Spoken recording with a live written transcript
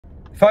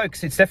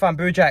Folks, it's Stefan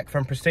Bujak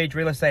from Prestige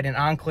Real Estate in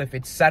Arncliffe.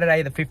 It's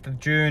Saturday, the 5th of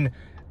June.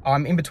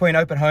 I'm in between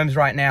open homes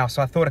right now,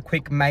 so I thought a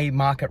quick May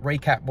market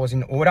recap was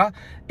in order.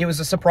 It was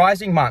a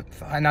surprising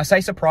month, and I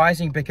say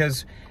surprising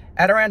because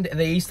at around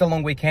the Easter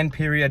long weekend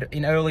period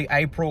in early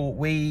April,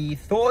 we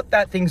thought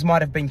that things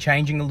might have been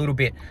changing a little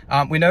bit.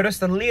 We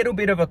noticed a little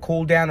bit of a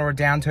cool down or a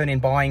downturn in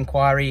buy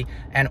inquiry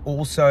and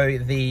also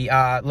the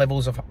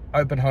levels of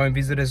open home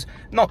visitors,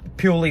 not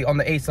purely on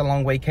the Easter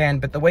long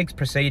weekend, but the weeks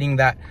preceding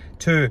that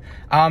too.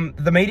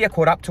 The media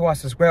caught up to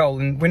us as well,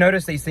 and we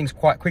noticed these things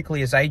quite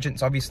quickly as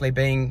agents, obviously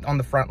being on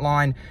the front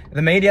line.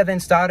 The media then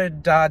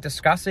started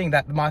discussing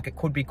that the market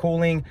could be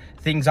cooling,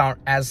 things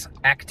aren't as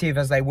active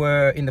as they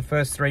were in the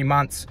first 3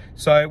 months.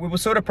 So we were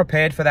sort of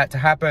prepared for that to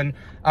happen.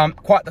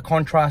 Quite the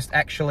contrast,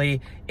 actually.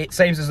 It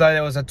seems as though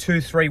there was a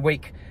 2-3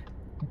 week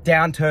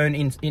downturn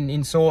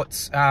in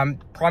sorts,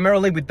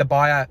 primarily with the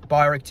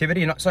buyer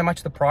activity, not so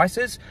much the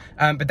prices,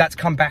 but that's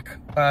come back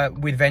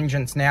with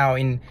vengeance now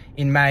in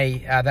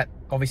May. That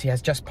obviously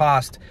has just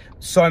passed.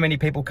 So many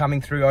people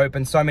coming through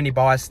open, so many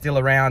buyers still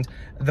around.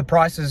 The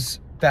prices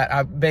that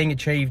are being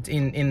achieved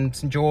in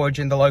St George,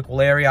 in the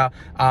local area,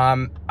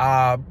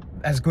 are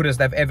as good as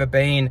they've ever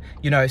been,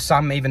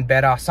 some even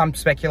better. Some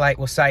speculate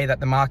will say that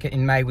the market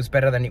in May was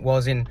better than it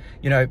was in,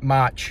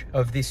 March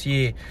of this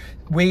year.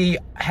 We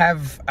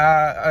have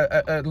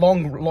a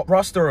long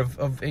roster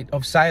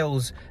of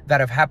sales that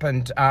have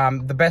happened.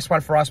 The best one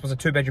for us was a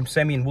 2-bedroom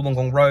semi in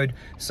Wollongong Road,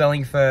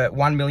 selling for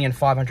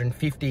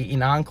 $1,550,000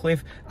 in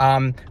Arncliffe.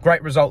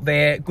 Great result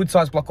there. Good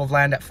sized block of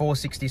land at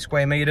 460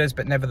 square meters,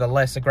 but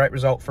nevertheless a great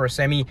result for a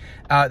semi.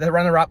 The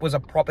runner-up was a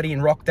property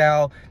in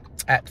Rockdale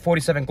at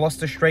 47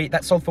 Gloucester Street.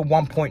 That sold for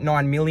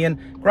 $1.9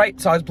 million.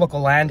 Great size block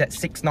of land at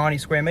 690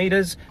 square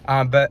meters,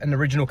 but an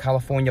original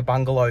California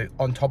bungalow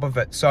on top of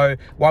it. So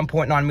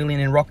 $1.9 million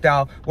in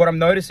Rockdale. What I'm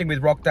noticing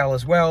with Rockdale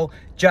as well,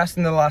 just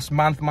in the last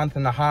month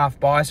and a half,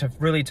 buyers have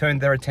really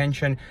turned their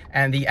attention,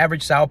 and the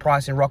average sale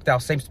price in Rockdale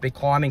seems to be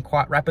climbing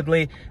quite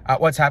rapidly.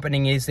 What's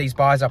happening is these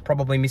buyers are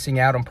probably missing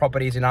out on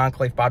properties in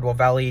Arncliffe, Bardwell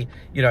Valley,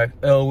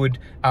 Earlwood,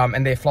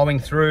 and they're flowing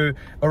through.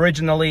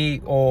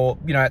 Originally, or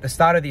at the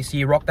start of this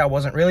year, Rockdale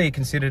wasn't really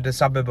considered a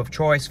suburb of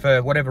choice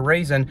for whatever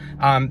reason,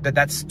 but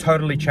that's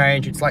totally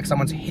changed. It's like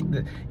someone's hit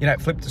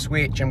flipped the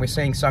switch, and we're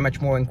seeing so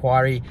much more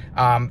inquiry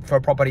for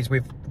properties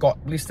we've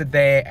got listed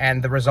there,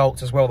 and the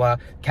results as well are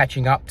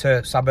catching up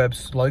to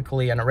suburbs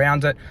locally and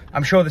around it.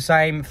 I'm sure it's the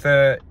same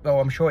for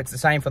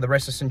the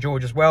rest of St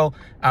George as well.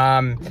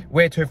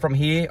 Where to from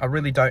here, I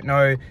really don't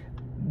know.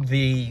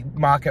 The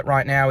market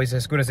right now is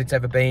as good as it's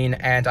ever been,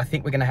 and I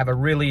think we're going to have I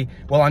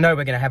know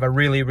we're going to have a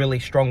really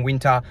strong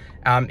winter.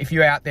 If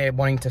you're out there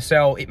wanting to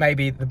sell, it may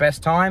be the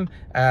best time.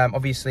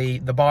 Obviously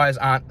the buyers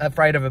aren't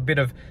afraid of a bit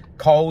of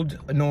cold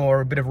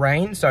nor a bit of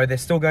rain, so they're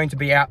still going to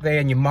be out there,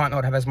 and you might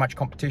not have as much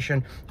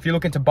competition. If you're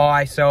looking to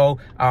buy, sell,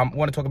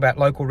 want to talk about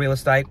local real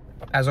estate,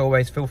 as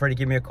always, feel free to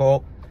give me a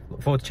call.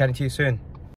 Look forward to chatting to you soon.